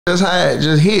Just had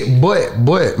just hit,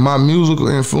 but my musical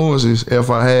influences, if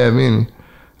I have any,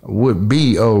 would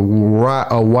be a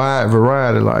wide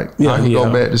variety. Like I can go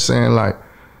back to saying like,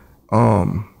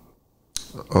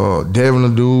 Devin the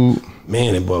dude.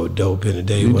 Man, that boy was dope in the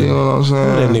day. You know what I'm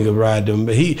saying? That nigga ride them,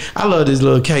 but I love this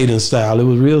little cadence style. It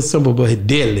was real simple, but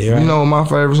deadly. Right? You know what my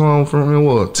favorite song from him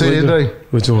was? Till today.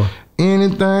 Which one?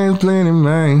 Anything's plenty,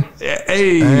 man.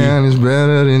 Hey, and it's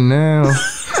better than now.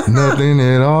 Nothing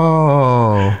at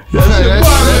all. That's my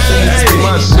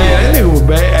shit. That nigga was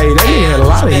bad. Hey, that nigga had a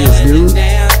lot of hits, dude.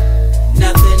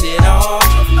 Nothing at all.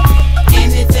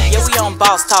 Yeah, we on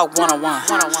Boss Talk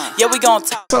 101. Yeah, we gonna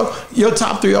talk. So, your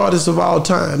top 3 artists of all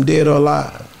time, dead or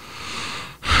alive?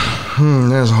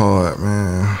 That's hard,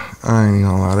 man. I ain't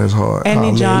gonna lie, that's hard.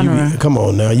 Any genre. Come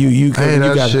on now, you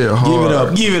got shit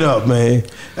hard. Give it up, man.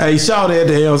 Hey, shout out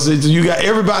to hell. You got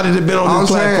everybody that been on this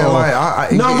platform.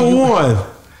 Like, Number one.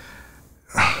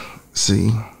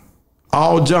 See,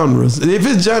 all genres. If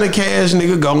it's Johnny Cash,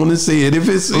 nigga, go on and see it. If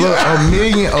it's look, a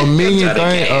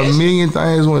million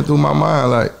things went through my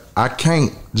mind. Like I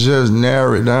can't just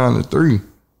narrow it down to 3.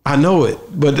 I know it,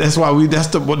 but that's why that's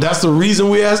the reason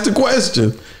we asked the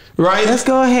question, right? Let's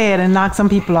go ahead and knock some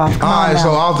people off. Come all right,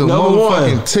 so off the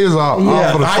motherfucking tiz off.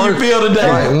 Yeah, how you feel today?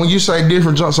 Right, when you say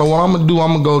different genres, so what I'm gonna do?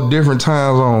 I'm gonna go different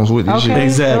time zones with this shit.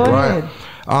 Exactly. Right.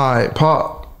 All right,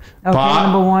 pop. Okay,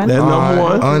 number 1. That's number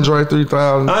 1. Andre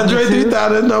 3000. Andre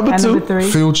 3000, number 2. Number 3.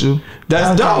 Future.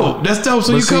 That's dope. That's dope.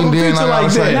 So you come with Future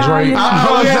like that. Drake. No.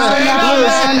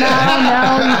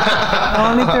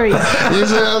 Only 3. You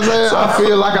see what I'm saying? I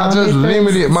feel like I just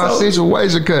limited my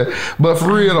situation, but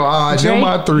for real though, all right, them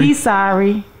my 3. He's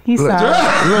sorry. He's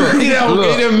sorry. Look, he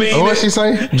didn't mean what she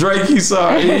say? Drake, he's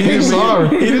sorry. He's sorry.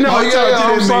 He didn't know what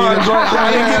I'm sorry, Drake.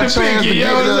 I didn't get the pick. You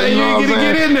know what I'm saying? You didn't get to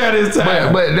get in there this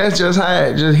time. But that's just how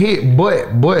it just hit.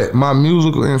 But my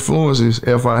musical influences,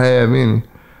 if I have any,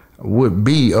 would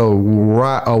be a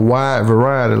wide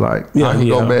variety. Like I can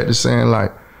go back to saying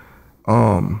like,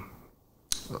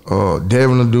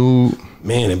 Devin the dude.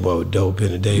 Man, that boy was dope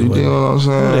in the day. You know what I'm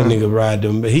saying? That nigga ride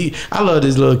them, but I love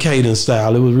this little cadence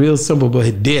style. It was real simple,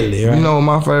 but deadly. Right? You know what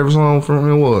my favorite song from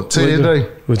him was? Till today.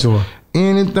 Which one?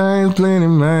 Anything's plenty,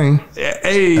 man.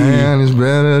 Hey, and it's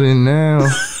better than now.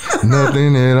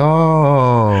 Nothing at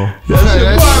all.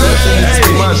 That's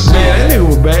my shit. That nigga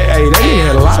was bad. Hey, that nigga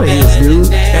had a lot of hits,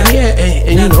 dude.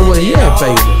 And you know what? He had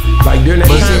favor. Like during that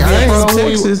time from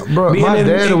Texas, bro, my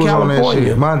daddy was on that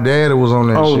shit. My daddy was on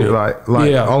that shit. Like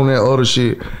on that other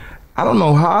shit. I don't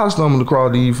know how I stumbled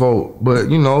across these folk,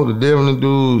 but you know, the Devin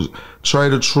dudes,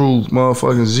 Trader Truth,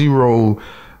 motherfucking Zero.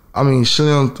 I mean,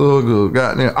 Slim Thugger,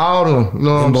 goddamn, all them, you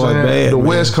know what I'm saying? Bad, the man.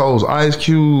 West Coast, Ice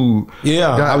Cube. Yeah,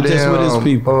 I was just with his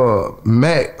people.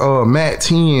 Mac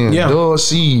 10, Dub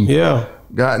C. Yeah.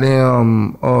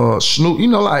 Goddamn Snoop, you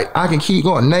know, like I can keep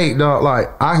going. Nate, dog, like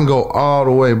I can go all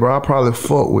the way, bro. I probably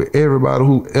fuck with everybody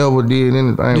who ever did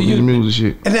anything with this music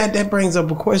shit. And that brings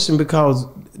up a question because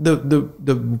the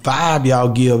vibe y'all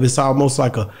give, it's almost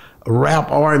like a rap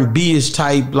R&B-ish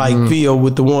type like feel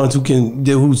with the ones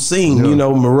who sing, you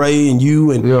know, Morray and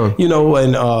you and you know,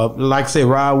 and like I say,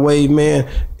 Rod Wave, man,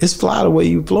 it's fly the way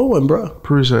you flowing, bro.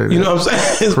 Appreciate it. You know what I'm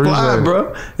saying? It's fly,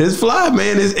 bro. It's fly,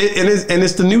 man.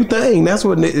 It's the new thing. That's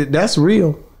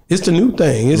real. It's the new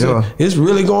thing. It's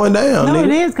really going down. No, nigga.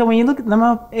 it is, because when you look at them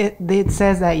up, it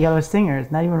says that y'all are singers,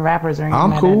 not even rappers or anything.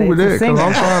 I'm cool with that because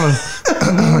I'm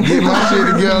trying to get my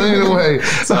shit together anyway.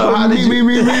 So how did you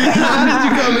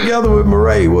come together with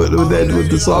Morray with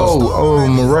the song? Oh,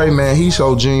 Morray, man, he's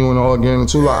so genuine and organic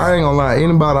too. Like I ain't gonna lie,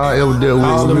 anybody I ever dealt with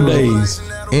all them days.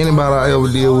 Anybody I ever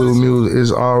deal with music is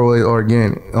always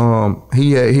organic.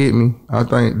 He had hit me, I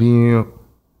think DM.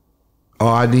 Or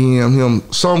I DM him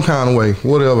some kind of way,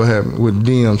 whatever happened with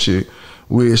DM shit.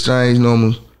 We exchanged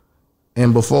numbers.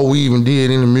 And before we even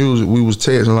did any music, we was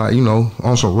texting like, you know,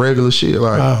 on some regular shit.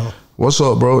 Like, what's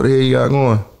up, bro? What the hell you got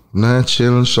going? Nah,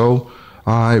 chilling, show. All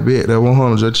right, bet, that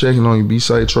 100, just checking on you, be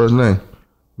safe, trust name.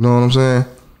 You know what I'm saying?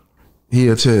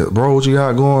 He'll tell, bro, what you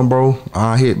got going, bro?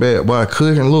 I hit back, boy,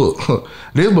 cooking, look.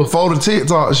 This before the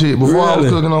TikTok shit. Before I was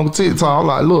cooking on TikTok, I'm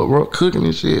like, look, bro, cooking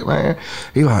this shit, man.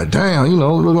 He like, damn, you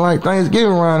know, looking like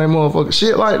Thanksgiving around that motherfucker.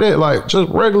 Shit like that, like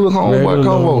just regular homeboy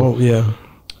combo. Yeah.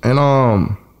 And I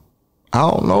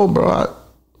don't know, bro.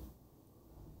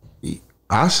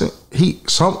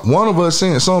 One of us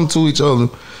sent something to each other,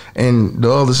 and the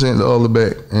other sent the other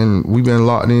back, and we've been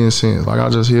locked in since. Like I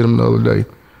just hit him the other day.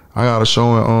 I got a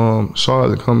show in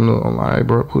Charlotte coming up. I'm like, hey,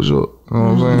 bro, push up. You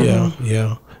know what I'm saying?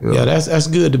 Yeah. Yeah, that's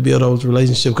good to build those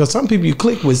relationships because some people you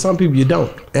click with, some people you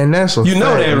don't. And that's a you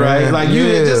know fact, that, right? man. Like you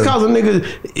just cause a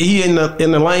nigga he in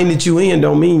the lane that you in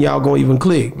don't mean y'all gonna even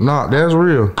click. Nah, that's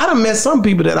real. I done met some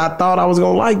people that I thought I was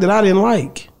gonna like that I didn't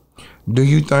like. Do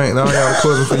you think? Now I got a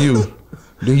question for you.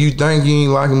 Do you think you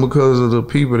ain't like them because of the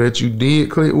people that you did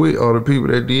click with, or the people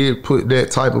that did put that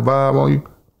type of vibe on you?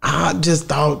 I just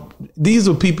thought these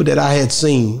were people that I had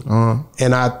seen,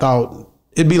 and I thought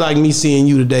it'd be like me seeing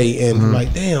you today, and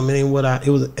like, damn, it ain't what I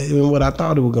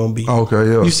thought it was gonna be. Okay,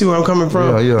 yeah. You see where I'm coming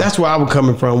from? Yeah. That's where I was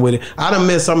coming from with it. I done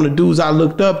met some of the dudes I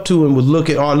looked up to and was looked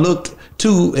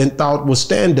to and thought was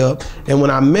stand up, and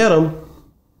when I met them,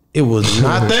 it was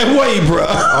not that way, bro.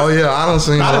 Oh yeah, I done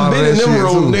seen. I done been in them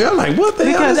rooms, nigga. I'm like, what the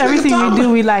hell? Because everything we do,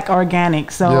 we like organic.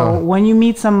 So when you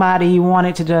meet somebody, you want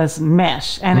it to just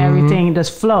mesh and everything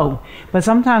just flow. But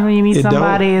sometimes when you meet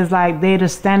somebody, it's like they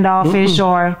just standoffish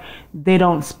or they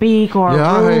don't speak or rude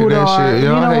I hate that shit. you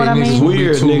know what I mean? It's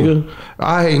weird, nigga.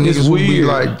 I hate niggas who be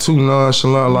like too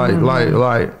nonchalant, like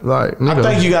nigga. I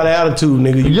think you got an attitude,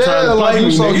 nigga. You trying to play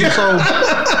me, nigga.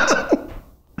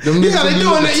 Them niggas they be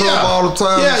doing looking that, tough all the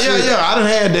time. Yeah. I done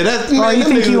had that. That's, Oh, you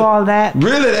think you all that?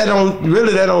 Really, that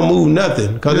don't move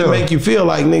nothing because it make you feel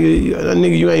like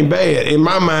nigga, you ain't bad. In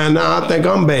my mind, now I think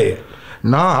I'm bad.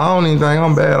 Nah, I don't even think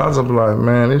I'm bad. I just be like,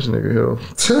 man, this nigga here.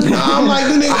 Nah, I'm like,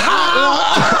 the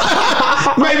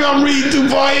nigga. Maybe I'm reading too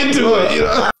far into it, you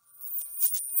know.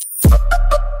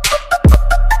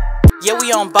 Yeah,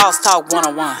 we on Boss Talk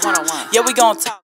 101. Yeah, we gonna talk.